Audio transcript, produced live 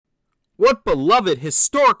What beloved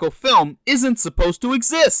historical film isn't supposed to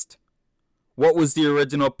exist? What was the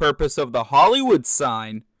original purpose of the Hollywood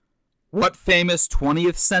sign? What famous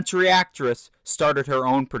 20th century actress started her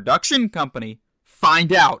own production company?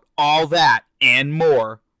 Find out all that and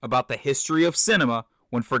more about the history of cinema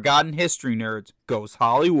when Forgotten History Nerds goes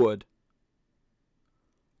Hollywood.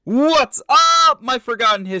 What's up, my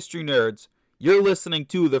Forgotten History Nerds? You're listening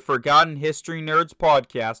to the Forgotten History Nerds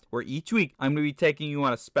podcast, where each week I'm going to be taking you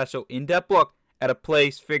on a special in-depth look at a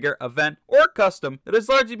place, figure, event, or custom that has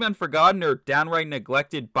largely been forgotten or downright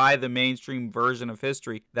neglected by the mainstream version of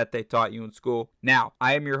history that they taught you in school. Now,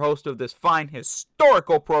 I am your host of this fine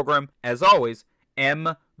historical program, as always,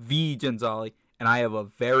 M.V. Genzali, and I have a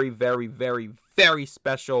very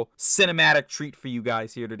special cinematic treat for you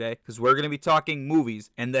guys here today, because we're going to be talking movies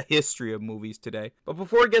and the history of movies today. But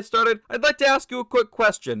before we get started, I'd like to ask you a quick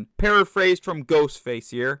question, paraphrased from Ghostface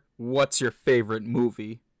here. What's your favorite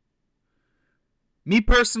movie? Me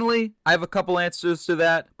personally, I have a couple answers to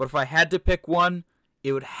that, but if I had to pick one,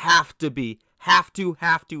 it would have to be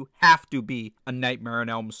A Nightmare on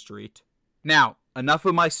Elm Street. Now, enough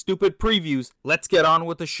of my stupid previews, let's get on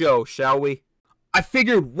with the show, shall we? I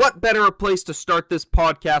figured what better a place to start this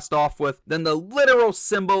podcast off with than the literal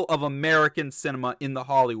symbol of American cinema in the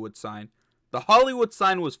Hollywood sign. The Hollywood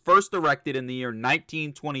sign was first erected in the year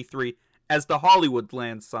 1923 as the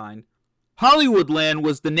Hollywoodland sign. Hollywoodland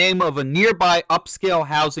was the name of a nearby upscale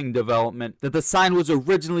housing development that the sign was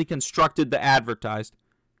originally constructed to advertise.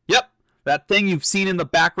 Yep, that thing you've seen in the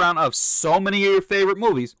background of so many of your favorite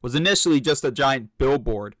movies was initially just a giant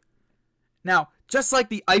billboard. Now, just like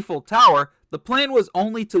the Eiffel Tower, the plan was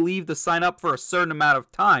only to leave the sign up for a certain amount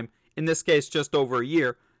of time, in this case just over a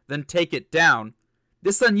year, then take it down.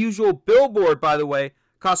 This unusual billboard, by the way,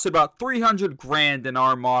 costed about $300,000 in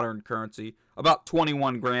our modern currency, about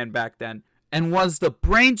 $21,000 back then, and was the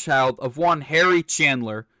brainchild of one Harry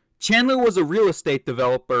Chandler. Chandler was a real estate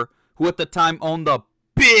developer who at the time owned the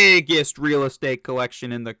biggest real estate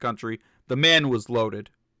collection in the country. The man was loaded.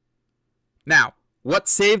 Now, what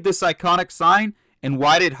saved this iconic sign? And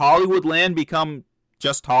why did Hollywoodland become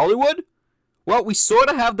just Hollywood? Well, we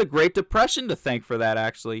sort of have the Great Depression to thank for that,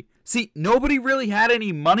 actually. See, nobody really had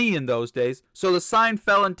any money in those days, so the sign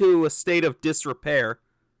fell into a state of disrepair.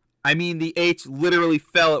 I mean, the H literally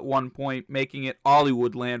fell at one point, making it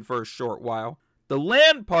Hollywoodland for a short while. The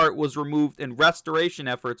land part was removed in restoration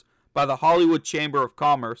efforts by the Hollywood Chamber of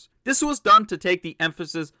Commerce. This was done to take the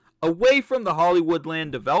emphasis away from the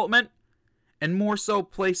Hollywoodland development and more so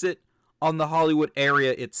place it on the Hollywood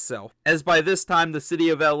area itself, as by this time the city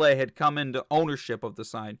of LA had come into ownership of the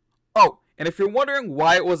sign. Oh, and if you're wondering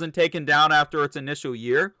why it wasn't taken down after its initial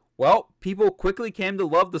year, well, people quickly came to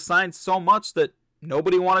love the sign so much that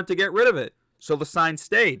nobody wanted to get rid of it, so the sign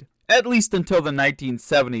stayed. At least until the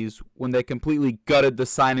 1970s, when they completely gutted the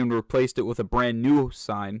sign and replaced it with a brand new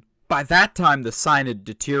sign. By that time, the sign had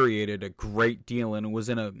deteriorated a great deal and was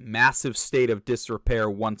in a massive state of disrepair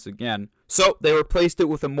once again. So they replaced it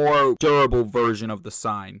with a more durable version of the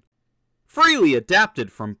sign. Freely adapted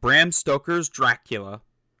from Bram Stoker's Dracula.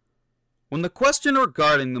 When the question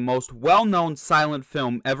regarding the most well-known silent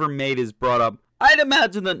film ever made is brought up, I'd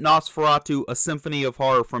imagine that Nosferatu, A Symphony of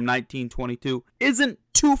Horror from 1922 isn't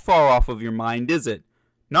too far off of your mind, is it?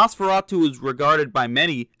 Nosferatu is regarded by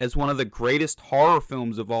many as one of the greatest horror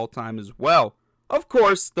films of all time as well. Of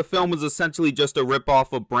course, the film was essentially just a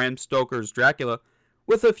ripoff of Bram Stoker's Dracula,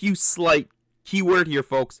 with a few slight, keyword here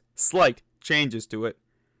folks, slight changes to it.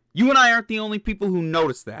 You and I aren't the only people who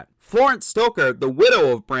noticed that. Florence Stoker, the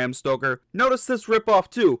widow of Bram Stoker, noticed this ripoff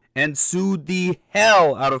too, and sued the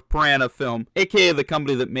hell out of Piranha Film, aka the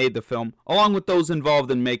company that made the film, along with those involved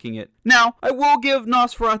in making it. Now, I will give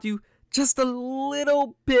Nosferatu just a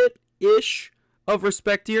little bit-ish of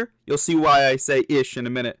respect here. You'll see why I say ish in a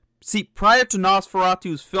minute. See, prior to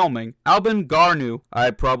Nosferatu's filming, Albin Garnu,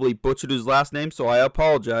 I probably butchered his last name, so I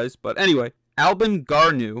apologize, but anyway, Albin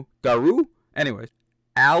Garnu,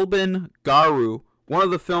 Albin Garu, one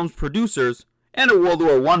of the film's producers, and a World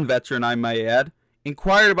War I veteran I may add,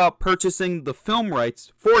 inquired about purchasing the film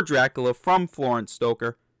rights for Dracula from Florence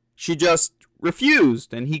Stoker. She just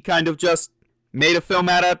refused, and he kind of just made a film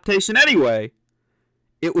adaptation anyway.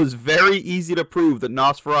 It was very easy to prove that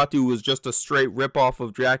Nosferatu was just a straight ripoff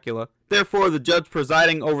of Dracula. Therefore, the judge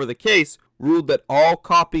presiding over the case ruled that all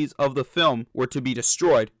copies of the film were to be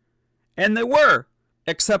destroyed. And they were,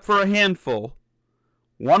 except for a handful.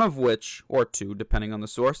 One of which, or two depending on the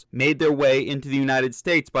source, made their way into the United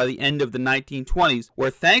States by the end of the 1920s,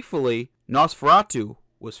 where thankfully, Nosferatu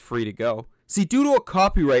was free to go. See, due to a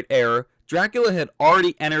copyright error, Dracula had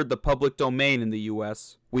already entered the public domain in the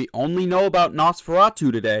US. We only know about Nosferatu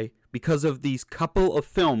today because of these couple of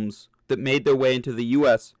films that made their way into the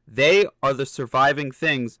US. They are the surviving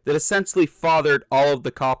things that essentially fathered all of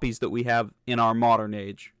the copies that we have in our modern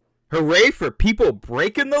age. Hooray for people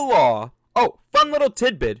breaking the law! Oh, fun little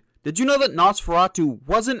tidbit. Did you know that Nosferatu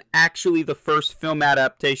wasn't actually the first film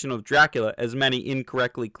adaptation of Dracula, as many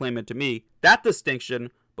incorrectly claim it to be? That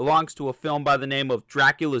distinction belongs to a film by the name of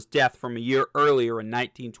Dracula's Death from a year earlier in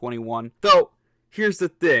 1921. Though, here's the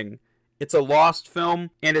thing. It's a lost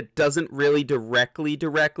film, and it doesn't really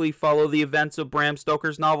directly follow the events of Bram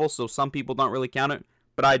Stoker's novel, so some people don't really count it,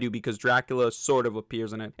 but I do because Dracula sort of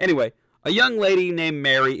appears in it. Anyway, a young lady named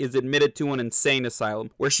Mary is admitted to an insane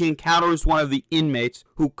asylum, where she encounters one of the inmates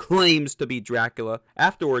who claims to be Dracula.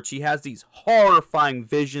 Afterwards, she has these horrifying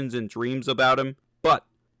visions and dreams about him, but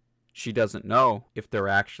she doesn't know if they're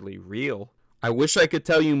actually real. I wish I could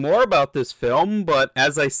tell you more about this film, but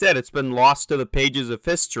as I said, it's been lost to the pages of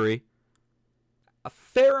history. A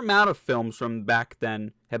fair amount of films from back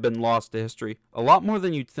then have been lost to history, a lot more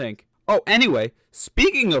than you'd think. Oh, anyway,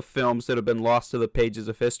 speaking of films that have been lost to the pages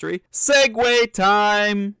of history, segue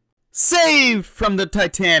time! Saved from the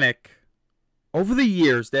Titanic! Over the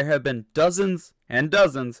years, there have been dozens and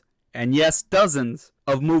dozens, and yes, dozens,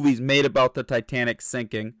 of movies made about the Titanic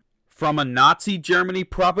sinking. From a Nazi Germany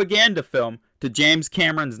propaganda film to James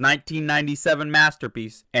Cameron's 1997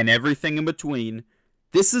 masterpiece, and everything in between,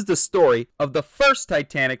 this is the story of the first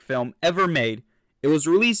Titanic film ever made. It was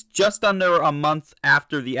released just under a month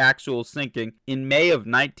after the actual sinking, in May of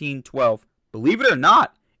 1912. Believe it or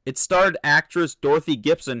not, it starred actress Dorothy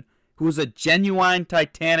Gibson, who was a genuine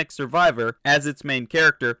Titanic survivor, as its main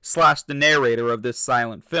character / the narrator of this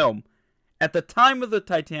silent film. At the time of the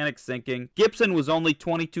Titanic sinking, Gibson was only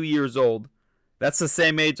 22 years old. That's the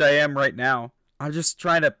same age I am right now. I'm just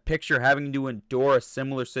trying to picture having to endure a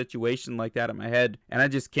similar situation like that in my head, and I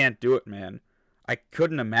just can't do it, man. I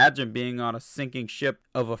couldn't imagine being on a sinking ship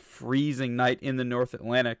of a freezing night in the North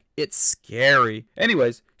Atlantic. It's scary.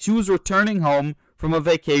 Anyways, she was returning home from a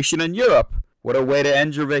vacation in Europe. What a way to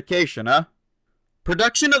end your vacation, huh?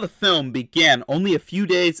 Production of the film began only a few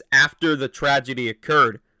days after the tragedy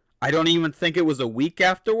occurred. I don't even think it was a week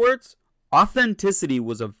afterwards. Authenticity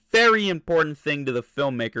was a very important thing to the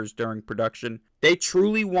filmmakers during production. They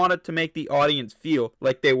truly wanted to make the audience feel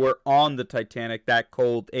like they were on the Titanic that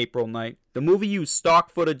cold April night. The movie used stock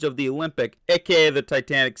footage of the Olympic, aka the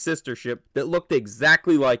Titanic sister ship, that looked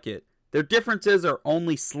exactly like it. Their differences are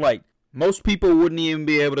only slight. Most people wouldn't even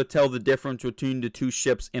be able to tell the difference between the two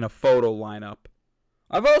ships in a photo lineup.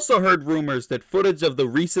 I've also heard rumors that footage of the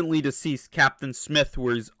recently deceased Captain Smith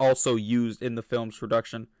was also used in the film's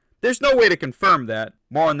production. There's no way to confirm that.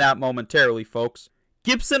 More on that momentarily, folks.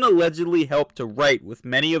 Gibson allegedly helped to write with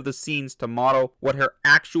many of the scenes to model what her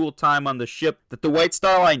actual time on the ship that the White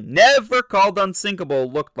Star Line never called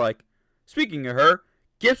unsinkable looked like. Speaking of her,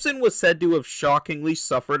 Gibson was said to have shockingly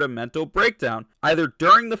suffered a mental breakdown, either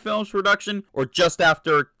during the film's production or just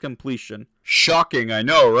after completion. Shocking, I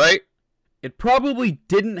know, right? It probably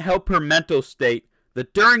didn't help her mental state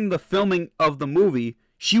that during the filming of the movie,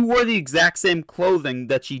 she wore the exact same clothing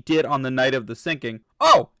that she did on the night of the sinking.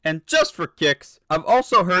 Oh, and just for kicks, I've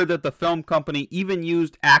also heard that the film company even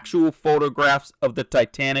used actual photographs of the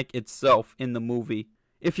Titanic itself in the movie.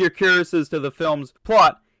 If you're curious as to the film's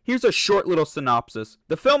plot, here's a short little synopsis.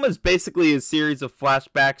 The film is basically a series of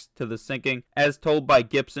flashbacks to the sinking, as told by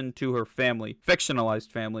Gibson to her family.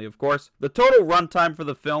 Fictionalized family, of course. The total runtime for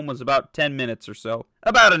the film was about 10 minutes or so.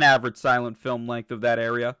 About an average silent film length of that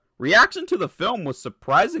area. Reaction to the film was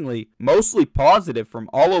surprisingly mostly positive from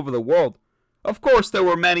all over the world. Of course, there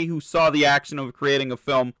were many who saw the action of creating a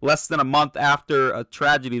film less than a month after a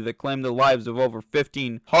tragedy that claimed the lives of over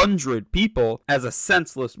 1,500 people as a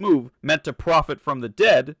senseless move meant to profit from the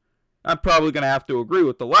dead. I'm probably going to have to agree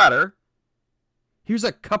with the latter. Here's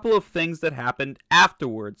a couple of things that happened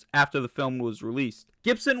afterwards, after the film was released.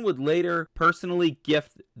 Gibson would later personally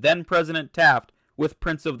gift then-President Taft with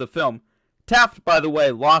prints of the film. Taft, by the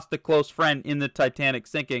way, lost a close friend in the Titanic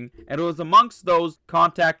sinking, and was amongst those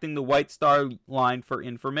contacting the White Star Line for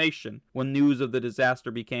information when news of the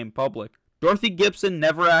disaster became public. Dorothy Gibson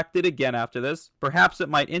never acted again after this. Perhaps it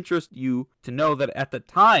might interest you to know that at the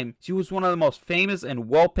time, she was one of the most famous and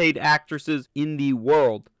well-paid actresses in the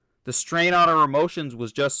world. The strain on her emotions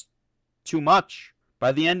was just too much.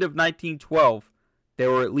 By the end of 1912,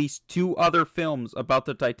 there were at least 2 other films about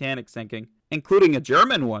the Titanic sinking, including a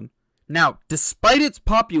German one. Now, despite its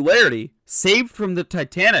popularity, Saved from the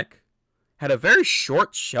Titanic had a very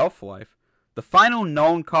short shelf life. The final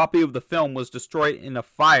known copy of the film was destroyed in a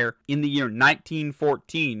fire in the year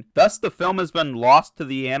 1914. Thus, the film has been lost to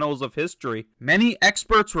the annals of history. Many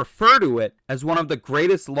experts refer to it as one of the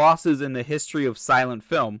greatest losses in the history of silent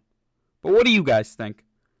film. But what do you guys think?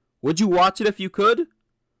 Would you watch it if you could?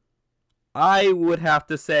 I would have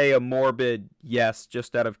to say a morbid yes,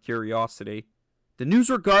 just out of curiosity. The news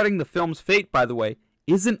regarding the film's fate, by the way,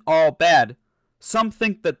 isn't all bad. Some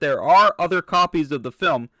think that there are other copies of the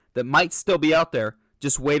film that might still be out there,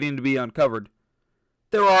 just waiting to be uncovered.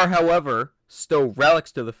 There are, however, still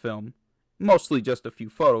relics to the film, mostly just a few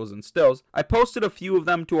photos and stills. I posted a few of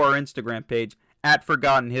them to our Instagram page,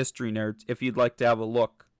 @ForgottenHistoryNerds, if you'd like to have a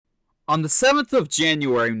look. On the 7th of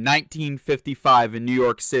January 1955 in New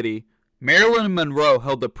York City, Marilyn Monroe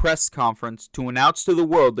held a press conference to announce to the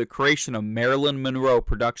world the creation of Marilyn Monroe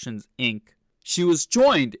Productions, Inc. She was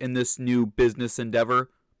joined in this new business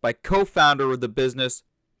endeavor by co-founder of the business,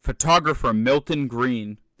 photographer Milton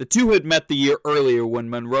Green. The two had met the year earlier when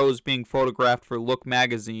Monroe was being photographed for Look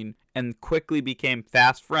magazine and quickly became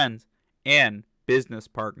fast friends and business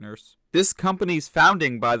partners. This company's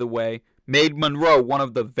founding, by the way, made Monroe one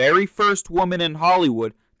of the very first women in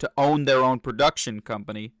Hollywood to own their own production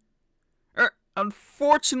company.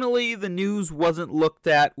 Unfortunately, the news wasn't looked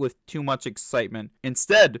at with too much excitement.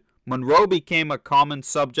 Instead, Monroe became a common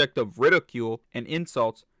subject of ridicule and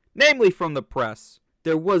insults, namely from the press.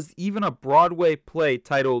 There was even a Broadway play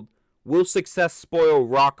titled Will Success Spoil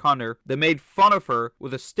Rock Hunter that made fun of her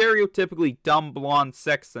with a stereotypically dumb blonde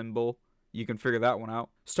sex symbol, you can figure that one out,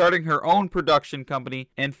 starting her own production company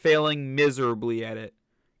and failing miserably at it.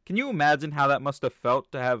 Can you imagine how that must have felt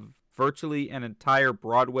to have virtually an entire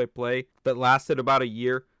Broadway play that lasted about a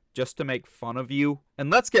year just to make fun of you? And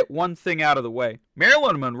let's get one thing out of the way.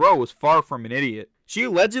 Marilyn Monroe was far from an idiot. She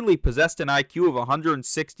allegedly possessed an IQ of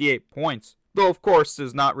 168 points. Though, of course,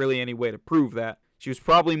 there's not really any way to prove that. She was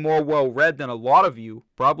probably more well-read than a lot of you.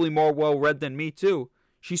 Probably more well-read than me, too.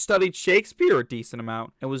 She studied Shakespeare a decent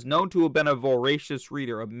amount, and was known to have been a voracious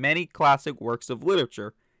reader of many classic works of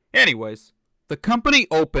literature. Anyways, the company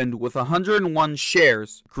opened with 101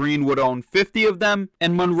 shares. Green would own 50 of them,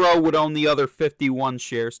 and Monroe would own the other 51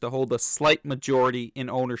 shares to hold a slight majority in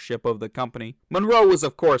ownership of the company. Monroe was,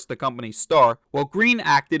 of course, the company's star, while Green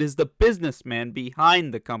acted as the businessman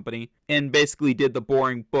behind the company and basically did the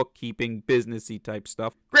boring bookkeeping, businessy type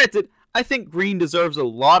stuff. Granted, I think Green deserves a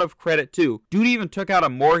lot of credit too. Dude even took out a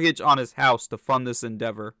mortgage on his house to fund this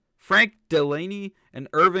endeavor. Frank Delaney and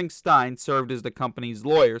Irving Stein served as the company's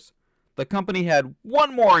lawyers. The company had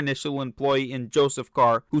one more initial employee in Joseph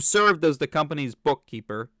Carr, who served as the company's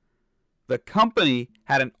bookkeeper. The company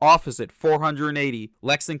had an office at 480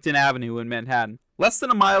 Lexington Avenue in Manhattan, less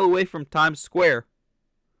than a mile away from Times Square.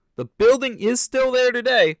 The building is still there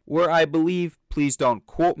today, where I believe, please don't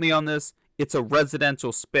quote me on this, it's a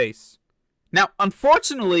residential space. Now,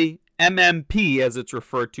 unfortunately, MMP, as it's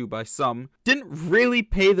referred to by some, didn't really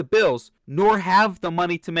pay the bills, nor have the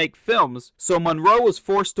money to make films, so Monroe was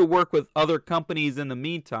forced to work with other companies in the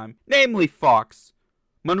meantime, namely Fox.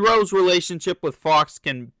 Monroe's relationship with Fox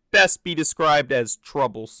can best be described as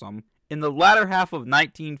troublesome. In the latter half of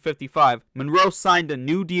 1955, Monroe signed a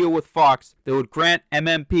new deal with Fox that would grant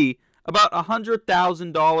MMP about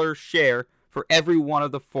 $100,000 share for every one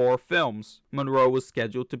of the 4 films Monroe was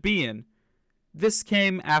scheduled to be in. This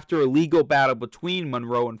came after a legal battle between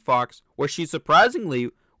Monroe and Fox, where she surprisingly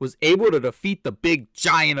was able to defeat the big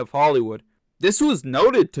giant of Hollywood. This was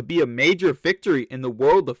noted to be a major victory in the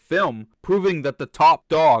world of film, proving that the top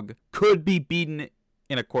dog could be beaten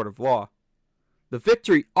in a court of law. The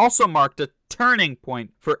victory also marked a turning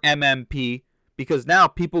point for MMP, because now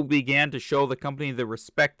people began to show the company the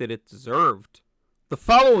respect that it deserved. The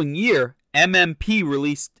following year, MMP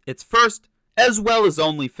released its first as well as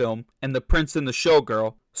only film, and The Prince and the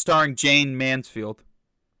Showgirl, starring Jayne Mansfield.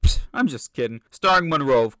 Psst, I'm just kidding. Starring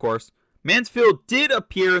Monroe, of course. Mansfield did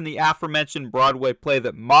appear in the aforementioned Broadway play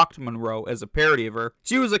that mocked Monroe as a parody of her.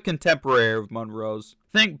 She was a contemporary of Monroe's.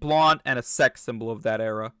 Think blonde and a sex symbol of that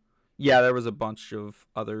era. Yeah, there was a bunch of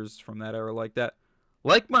others from that era like that.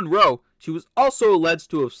 Like Monroe, she was also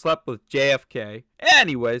alleged to have slept with JFK.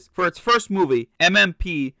 Anyways, for its first movie,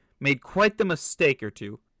 MMP made quite the mistake or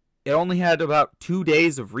two. It only had about 2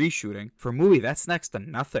 days of reshooting. For a movie, that's next to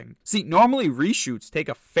nothing. See, normally reshoots take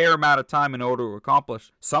a fair amount of time in order to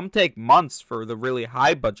accomplish. Some take months for the really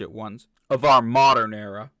high budget ones of our modern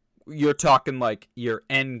era. You're talking like your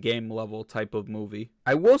Endgame level type of movie.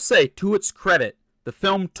 I will say, to its credit, the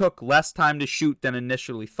film took less time to shoot than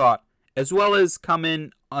initially thought, as well as come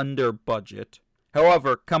in under budget.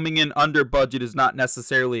 However, coming in under budget is not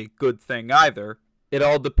necessarily a good thing either. It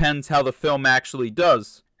all depends how the film actually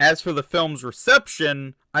does. As for the film's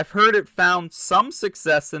reception, I've heard it found some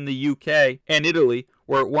success in the UK and Italy,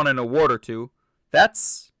 where it won an award or two.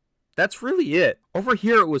 That's really it. Over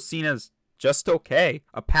here it was seen as just okay.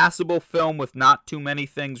 A passable film with not too many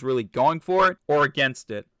things really going for it or against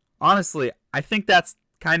it. Honestly, I think that's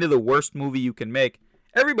kind of the worst movie you can make.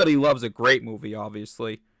 Everybody loves a great movie,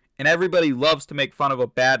 obviously. And everybody loves to make fun of a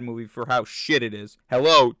bad movie for how shit it is.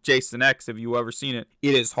 Hello, Jason X, have you ever seen it?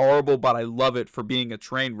 It is horrible, but I love it for being a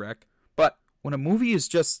train wreck. But when a movie is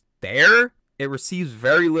just there, it receives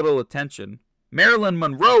very little attention. Marilyn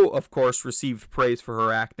Monroe, of course, received praise for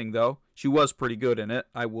her acting, though. She was pretty good in it.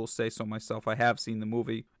 I will say so myself. I have seen the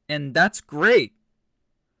movie. And that's great.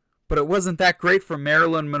 But it wasn't that great for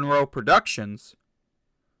Marilyn Monroe Productions.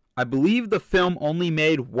 I believe the film only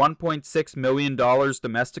made $1.6 million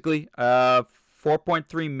domestically.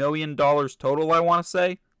 $4.3 million total, I want to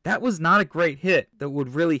say. That was not a great hit that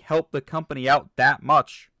would really help the company out that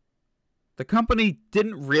much. The company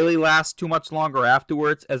didn't really last too much longer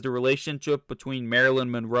afterwards, as the relationship between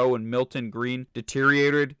Marilyn Monroe and Milton Green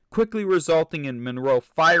deteriorated, quickly resulting in Monroe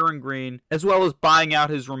firing Green, as well as buying out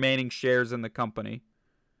his remaining shares in the company.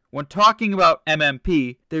 When talking about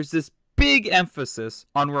MMP, there's this big emphasis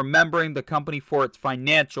on remembering the company for its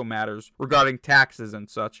financial matters regarding taxes and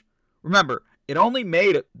such. Remember, it only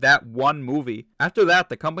made that one movie. After that,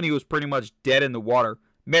 the company was pretty much dead in the water.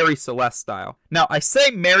 Mary Celeste style. Now, I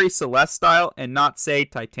say Mary Celeste style and not say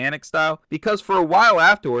Titanic style because for a while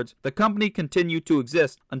afterwards, the company continued to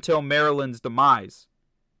exist until Marilyn's demise.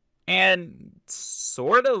 And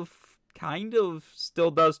sort of, kind of,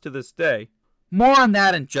 still does to this day. More on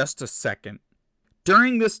that in just a second.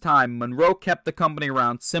 During this time, Monroe kept the company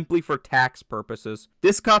around simply for tax purposes.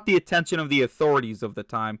 This caught the attention of the authorities of the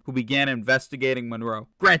time, who began investigating Monroe.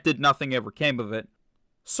 Granted, nothing ever came of it.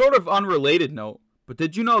 Sort of unrelated note, but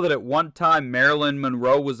did you know that at one time Marilyn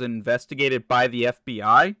Monroe was investigated by the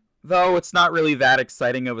FBI? Though it's not really that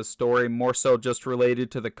exciting of a story, more so just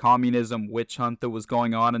related to the communism witch hunt that was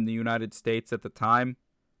going on in the United States at the time.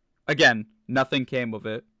 Again, nothing came of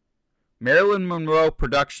it. Marilyn Monroe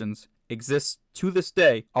Productions exists to this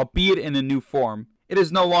day, albeit in a new form. It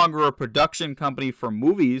is no longer a production company for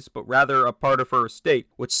movies, but rather a part of her estate,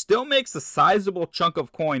 which still makes a sizable chunk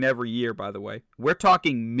of coin every year, by the way. We're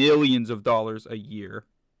talking millions of dollars a year.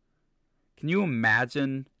 Can you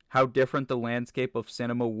imagine how different the landscape of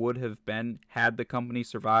cinema would have been had the company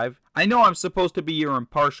survived? I know I'm supposed to be your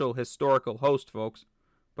impartial historical host, folks,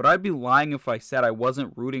 but I'd be lying if I said I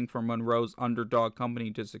wasn't rooting for Monroe's underdog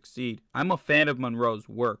company to succeed. I'm a fan of Monroe's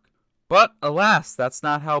work. But, alas, that's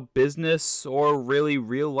not how business or really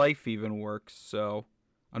real life even works, so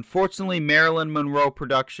unfortunately Marilyn Monroe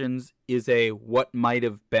Productions is a what might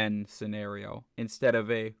have been scenario, instead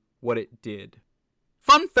of a what it did.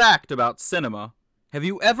 Fun fact about cinema, have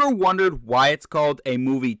you ever wondered why it's called a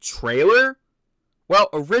movie trailer? Well,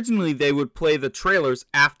 originally they would play the trailers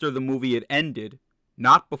after the movie had ended,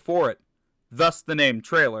 not before it, thus the name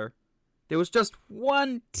trailer. There was just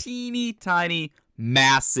one teeny tiny,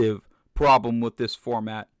 massive problem with this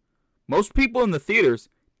format. Most people in the theaters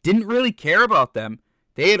didn't really care about them.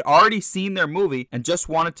 They had already seen their movie and just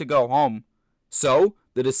wanted to go home. So,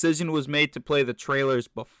 the decision was made to play the trailers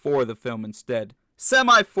before the film instead,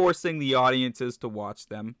 semi-forcing the audiences to watch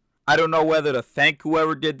them. I don't know whether to thank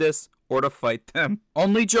whoever did this or to fight them.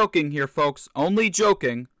 Only joking here, folks. Only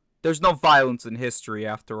joking. There's no violence in history,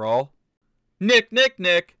 after all. Nick,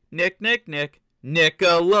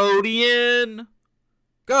 Nickelodeon.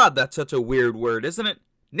 God, that's such a weird word, isn't it?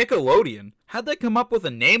 Nickelodeon. How'd they come up with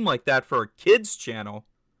a name like that for a kids' channel?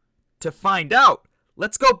 To find out,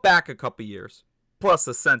 let's go back a couple years, plus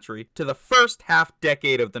a century, to the first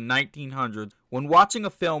half-decade of the 1900s, when watching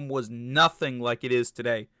a film was nothing like it is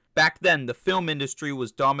today. Back then, the film industry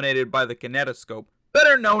was dominated by the kinetoscope,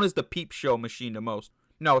 better known as the peep show machine to most.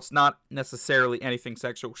 No, it's not necessarily anything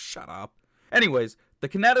sexual. Shut up. Anyways, the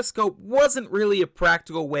kinetoscope wasn't really a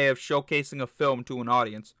practical way of showcasing a film to an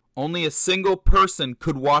audience. Only a single person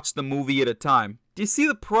could watch the movie at a time. Do you see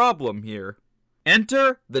the problem here?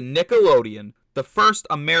 Enter the Nickelodeon, the first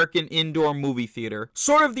American indoor movie theater.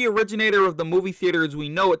 Sort of the originator of the movie theater as we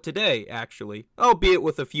know it today, actually, albeit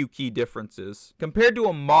with a few key differences. Compared to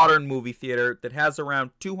a modern movie theater that has around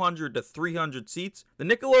 200 to 300 seats, the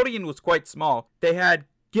Nickelodeon was quite small. They had,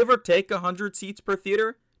 give or take, 100 seats per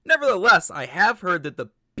theater. Nevertheless, I have heard that the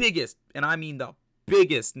biggest, and I mean the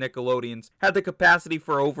biggest Nickelodeons had the capacity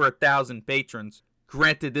for over 1,000 patrons.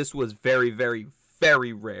 Granted, this was very, very,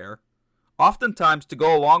 very rare. Oftentimes, to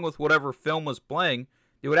go along with whatever film was playing,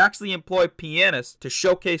 They would actually employ pianists to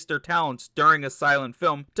showcase their talents during a silent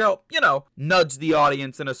film to help, nudge the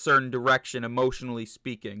audience in a certain direction, emotionally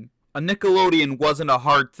speaking. A Nickelodeon wasn't a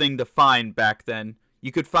hard thing to find back then.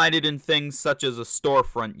 You could find it in things such as a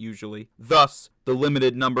storefront usually, thus the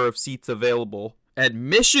limited number of seats available.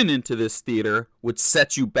 Admission into this theater would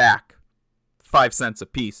set you back 5 cents a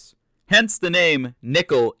piece. Hence the name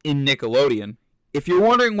Nickel in Nickelodeon. If you're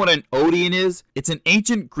wondering what an Odeon is, it's an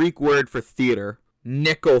ancient Greek word for theater.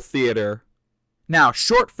 Nickel theater. Now,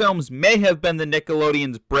 short films may have been the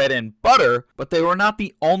Nickelodeon's bread and butter, but they were not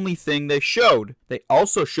the only thing they showed. They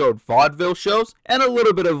also showed vaudeville shows and a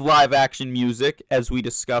little bit of live action music, as we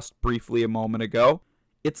discussed briefly a moment ago.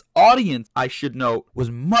 Its audience, I should note,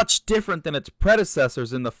 was much different than its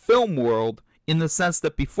predecessors in the film world, in the sense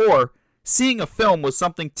that before, seeing a film was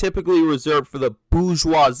something typically reserved for the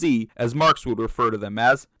bourgeoisie, as Marx would refer to them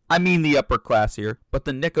as. I mean the upper class here, but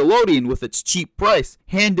the Nickelodeon, with its cheap price,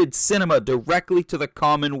 handed cinema directly to the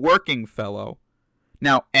common working fellow.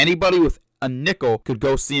 Now, anybody with a nickel could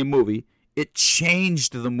go see a movie. It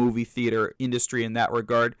changed the movie theater industry in that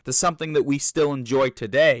regard to something that we still enjoy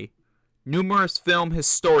today. Numerous film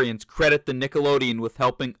historians credit the Nickelodeon with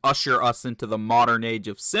helping usher us into the modern age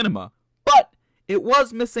of cinema, but it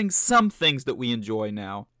was missing some things that we enjoy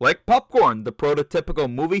now. Like popcorn, the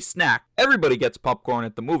prototypical movie snack. Everybody gets popcorn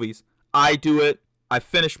at the movies. I do it. I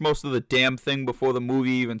finish most of the damn thing before the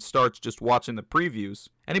movie even starts just watching the previews.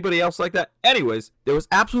 Anybody else like that? Anyways, there was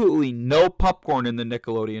absolutely no popcorn in the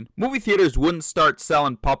Nickelodeon. Movie theaters wouldn't start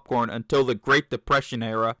selling popcorn until the Great Depression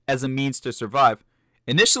era as a means to survive.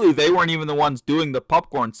 Initially, they weren't even the ones doing the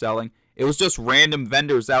popcorn selling. It was just random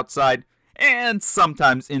vendors outside and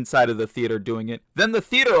sometimes inside of the theater doing it. Then the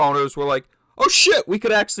theater owners were like, oh shit, we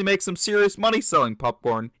could actually make some serious money selling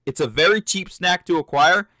popcorn. It's a very cheap snack to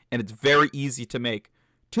acquire, and it's very easy to make.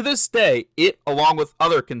 To this day, it, along with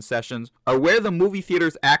other concessions, are where the movie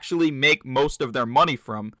theaters actually make most of their money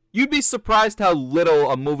from. You'd be surprised how little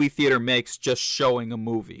a movie theater makes just showing a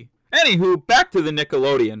movie. Anywho, back to the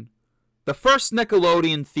Nickelodeon. The first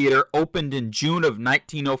Nickelodeon theater opened in June of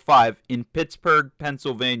 1905 in Pittsburgh,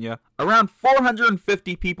 Pennsylvania. Around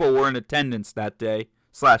 450 people were in attendance that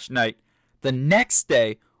day/night. The next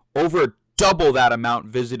day, over double that amount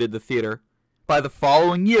visited the theater. By the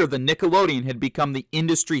following year, the Nickelodeon had become the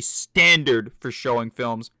industry standard for showing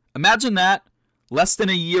films. Imagine that, less than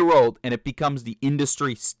a year old, and it becomes the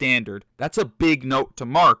industry standard. That's a big note to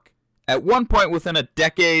mark. At one point within a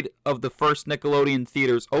decade of the first Nickelodeon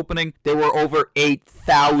theaters opening, there were over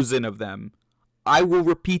 8,000 of them. I will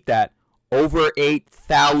repeat that, over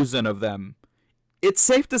 8,000 of them. It's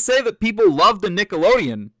safe to say that people loved the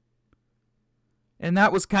Nickelodeon. And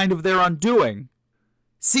that was kind of their undoing.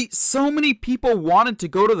 See, so many people wanted to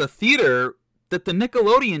go to the theater that the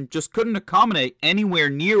Nickelodeon just couldn't accommodate anywhere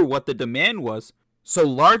near what the demand was, so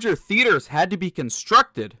larger theaters had to be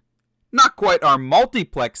constructed. Not quite our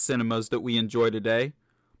multiplex cinemas that we enjoy today.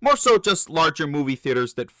 More so just larger movie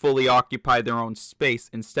theaters that fully occupy their own space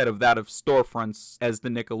instead of that of storefronts as the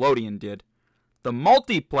Nickelodeon did. The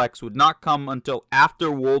multiplex would not come until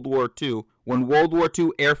after World War II, when World War II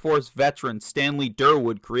Air Force veteran Stanley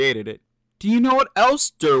Durwood created it. Do you know what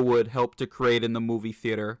else Durwood helped to create in the movie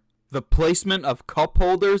theater? The placement of cup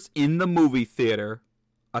holders in the movie theater.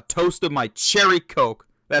 A toast of my cherry Coke.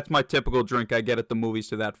 That's my typical drink I get at the movies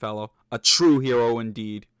to that fellow. A true hero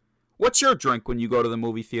indeed. What's your drink when you go to the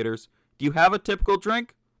movie theaters? Do you have a typical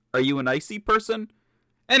drink? Are you an icy person?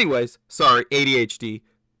 Anyways, sorry, ADHD.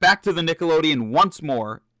 Back to the Nickelodeon once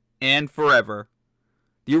more, and forever.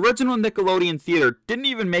 The original Nickelodeon theater didn't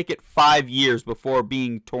even make it 5 years before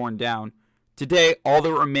being torn down. Today, all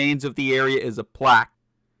that remains of the area is a plaque.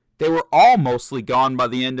 They were all mostly gone by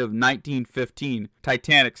the end of 1915,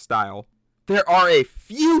 Titanic style. There are a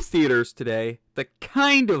few theaters today that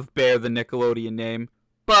kind of bear the Nickelodeon name,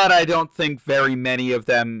 but I don't think very many of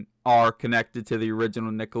them are connected to the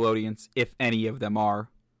original Nickelodeons, if any of them are.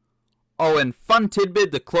 Oh, and fun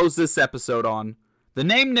tidbit to close this episode on. The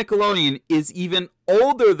name Nickelodeon is even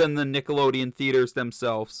older than the Nickelodeon theaters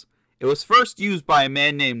themselves. It was first used by a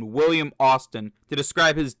man named William Austin to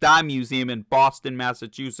describe his dime museum in Boston,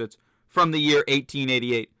 Massachusetts from the year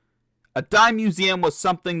 1888. A dime museum was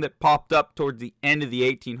something that popped up towards the end of the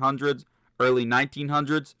 1800s, early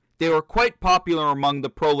 1900s. They were quite popular among the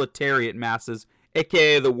proletariat masses,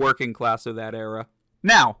 aka the working class of that era.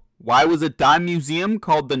 Now, why was a dime museum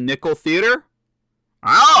called the Nickel Theater?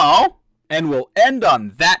 Oh! And we'll end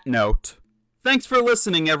on that note. Thanks for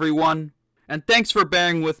listening, everyone. And thanks for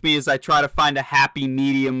bearing with me as I try to find a happy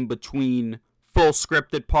medium between full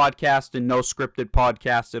scripted podcast and no scripted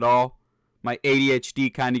podcast at all. My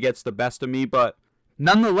ADHD kind of gets the best of me, but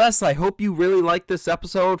Nonetheless, I hope you really liked this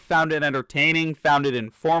episode, found it entertaining, found it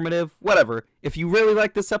informative, whatever. If you really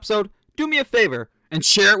like this episode, do me a favor and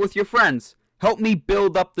share it with your friends. Help me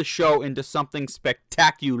build up the show into something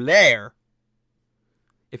spectacular.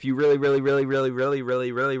 If you really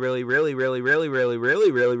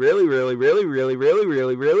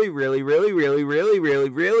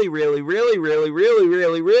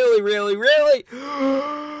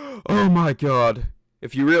oh my god.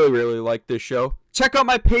 If you really like this show, check out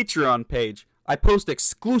my Patreon page. I post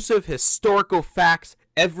exclusive historical facts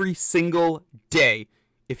every single day.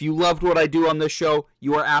 If you loved what I do on this show,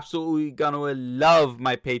 you are absolutely gonna love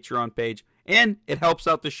my Patreon page, and it helps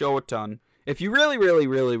out the show a ton. If you really,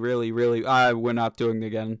 we're not doing it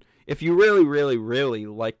again. If you really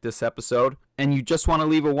like this episode, and you just want to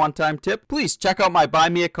leave a one-time tip, please check out my Buy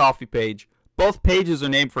Me a Coffee page. Both pages are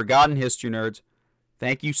named Forgotten History Nerds.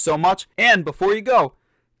 Thank you so much, and before you go,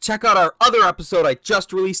 check out our other episode I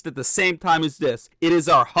just released at the same time as this. It is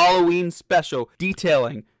our Halloween special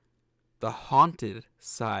detailing the haunted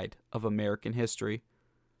side of American history.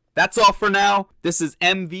 That's all for now. This is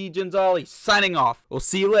MV Ginzali signing off. We'll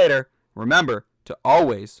see you later. Remember to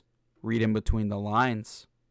always read in between the lines.